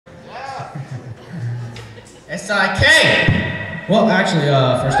S.I.K. Well, actually,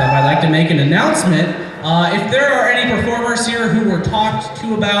 first off, I'd like to make an announcement. If there are any performers here who were talked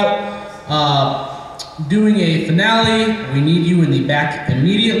to about doing a finale, we need you in the back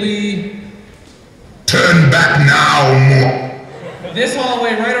immediately. Turn back now. This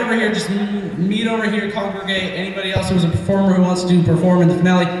hallway right over here, just meet over here, congregate. Anybody else who's a performer who wants to perform in the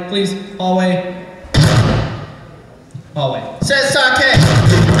finale, please, hallway. Hallway. Says S.I.K.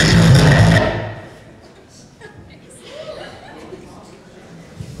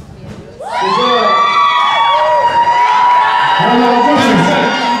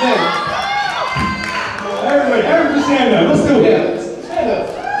 Everybody stand up. Let's do it. Stand up.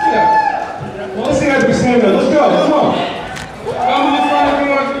 Yeah. Well, let's see everybody stand up. Let's go. Come on. Come to the front if you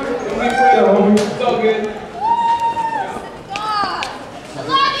want to. Don't be afraid, homie. It's all good. God. I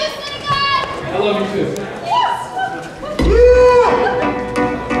love you, S.I.K. I love you too. Yes.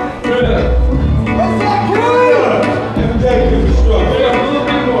 Good enough. Every day you can struggle. Just a little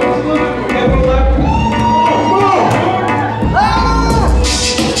bit more. Just a little bit more. Get one left.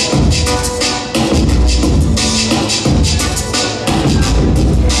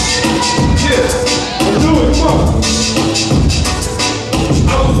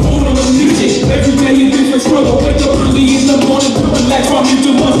 Every day is different struggle. Wake up early in the morning to relax while you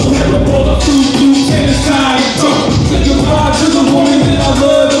do one. Never roll up through blue, genocide, drunk. Take your vibe to the woman that I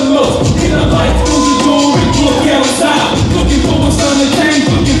love the most. In a light through the door and look outside. Looking for a sun to change,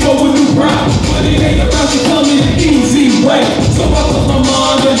 looking for a new bride. But it ain't about to come in an easy way. So I put my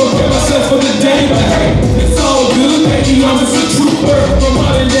mind and prepare myself for the day. But hey, it's all good, baby, I'm just a trooper. From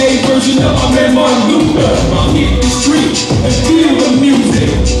modern day version of my man Martin Luther. I'll hit the street and feel the music.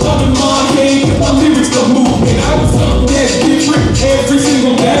 I'm in my head, my lyrics don't move. And I was something that's different every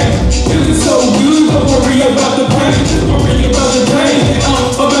single day. Feeling so good, don't worry about the pain. Just worry about the pain, and I'm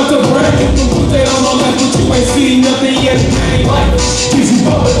about to break. Don't put that on my life, but you ain't seen nothing yet. Ain't life gives you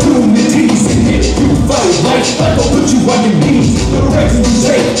opportunities, and if you fight life will put you on your knees. The direction you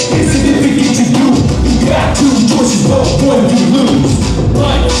take is significant to you. You got two choices, but one you lose.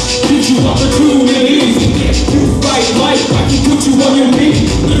 Life gives you opportunities, and if you fight life will put you on your knees.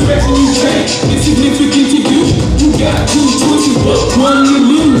 The direction you take is significant to you. You got two choices, but one you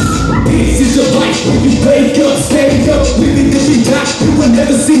lose. This is a life where you wake up, stand up, living till you die. You will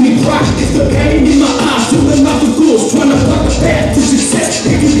never see me cry. It's the pain in my eyes, doing my schools, trying to block the path to success.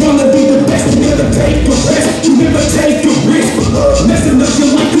 If you wanna be the best, you never take a rest. You never take a risk. Messing up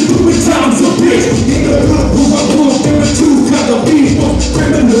your life, 'cause doing time's a bitch. In the hood, who I grew up, there were two kind of people.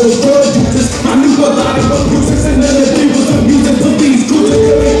 Criminals, drug users. I knew a lot of abusers, and none of them was abusing police. Could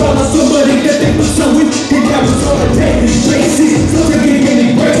they follow somebody that they were showing? And that was on a daily basis. So they get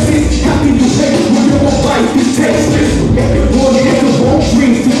any braces. How can you take it when your life is tasteless? Every morning has a wrong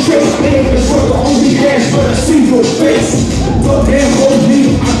dreams to chase. And the world only has but a single face. So damn hold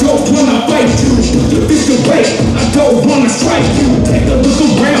me, I don't wanna fight you. Put your fist away, I don't wanna strike you. Take a look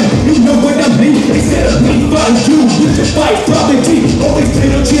around, you know what I mean. They said of me, find you with your fight property. Always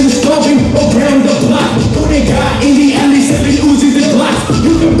been a chin starving around the block. Put a guy in the alley, 7 Uzis and blocks.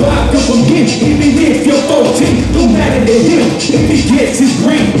 You can block up from him, even if you're 14. No matter to him, if he gets his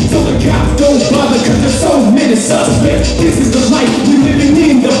brain. So the cops don't bother, 'cause there's so many suspects. This is the life we living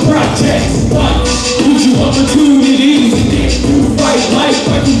in the projects. Life gives you opportunities, and if you fight life,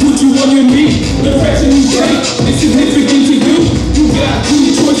 I can put you on your knees. The direction you take is significant to you. You got two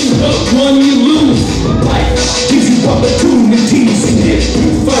choices, but one you lose. Life gives you opportunities, and if you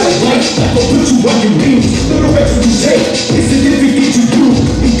fight life, I can put you on your knees. The direction you take is significant to you.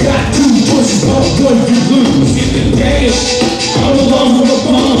 You got two choices, but one you lose. In the game, I'm along with a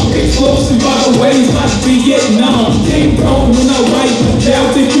bomb. Explosive by the waves like Vietnam. Came home when I write, now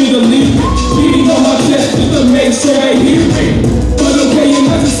they feel the lead. Beating on my chest just to make sure they hear me. But okay, you're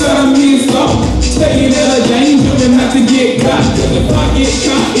not inside me, it's soft. Staying out of danger and not to get caught. 'Cause if I get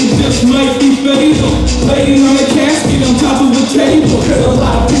caught, it just might be fatal. Laying on a casket on top of a table. 'Cause a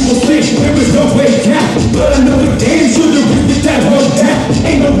lot of people think there is no way out. But I know the damn sure to rip it that one down.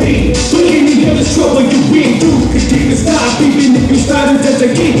 Ain't no need for any other trouble you win through. 'Cause demons stop even if you started as a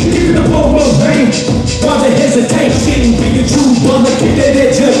kid. Even the whole world rain. While the hesitation, being true, but look at that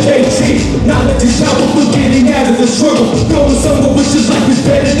education. Knowledge is power for getting out of the struggle. Going somewhere which is life is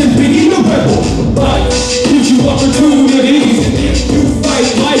better than being a rebel. Life gives you opportunities, and if you fight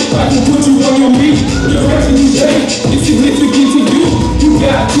life, I can put you on your knees. The direction you take is significant to you. You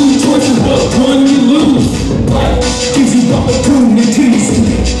got two choices, but one you lose. Life gives you opportunities, and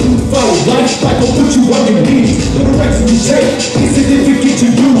if you fight life, I can put you on your knees. The direction you take is significant to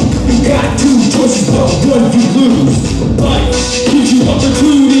you. You got two choices, but one you lose. Life gives you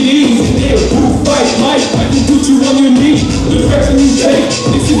opportunities, and if you fight life, I can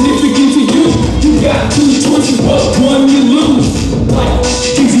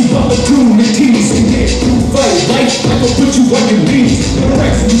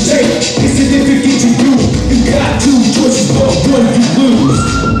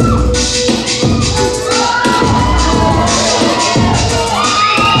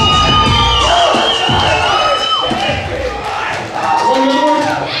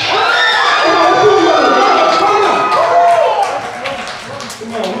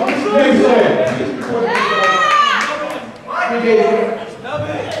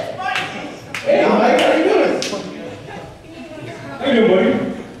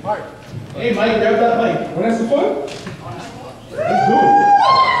Hey, Mike, grab that mic. Want to have some fun? Let's do it.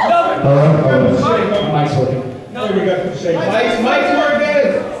 Mike's working. There we go. Shake. Mike's working.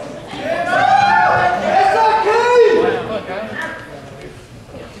 S.I.K.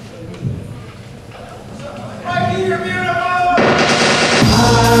 Mikey, you're beautiful.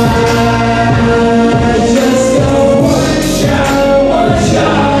 I just got one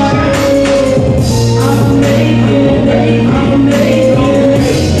shot. I'm making one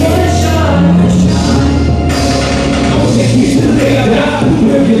shot. I'm taking the day I die.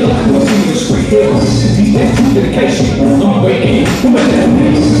 Living like what's in the street. That's dedication. I'm waiting for my damn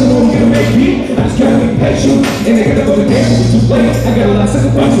name. I'm gonna make it. I just gotta be patient. And I gotta go to dance. It's too late. I got a lot of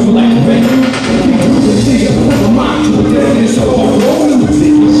sacrifice for life. I'm my mind to a dead so I'm rolling with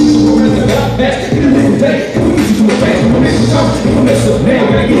it. I got fast. Get a little day. Come on, to a fast. Come on, let's talk. Come on, let's up now.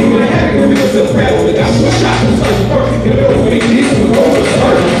 Gotta get in the habit. Gonna make myself proud. I got one shot. It's like a work. Get it over. Make this. We're going to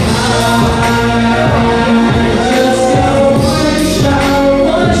start.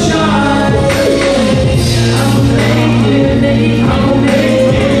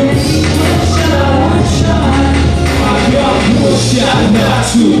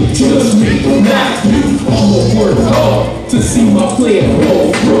 Trust me, not you. I'ma work hard to see my plan roll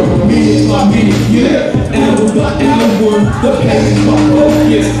through. Minute by minute, yeah. Hour by hour, the pace is my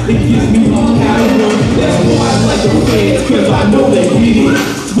focus. It gives me my power. That's why I like the fans, cause I know they get it.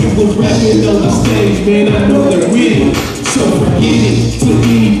 We were rapping on the stage, man, I know they're with it. So forget it, to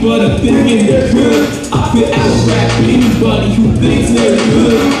anybody thinking they're good. I could out-rap anybody who thinks they're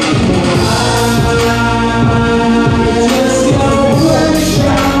good.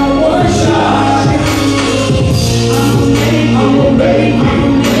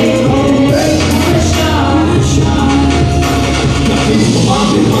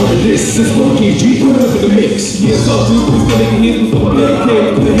 This is what KG put up in the mix. Yeah, so dude, we still making hits before we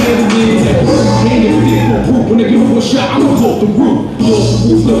dedicate to the hand of this. That work, hand in the group. When they give me a shot, I'm gonna hold the roof. Yo,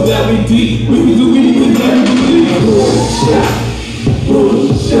 we flow that way deep. We can do anything that we believe.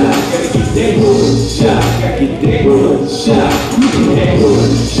 Roll shot, gotta get that roll shot, gotta get that roll shot. We get that roll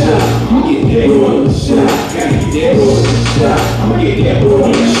shot, we get that roll shot, gotta get that roll shot. I'ma get that roll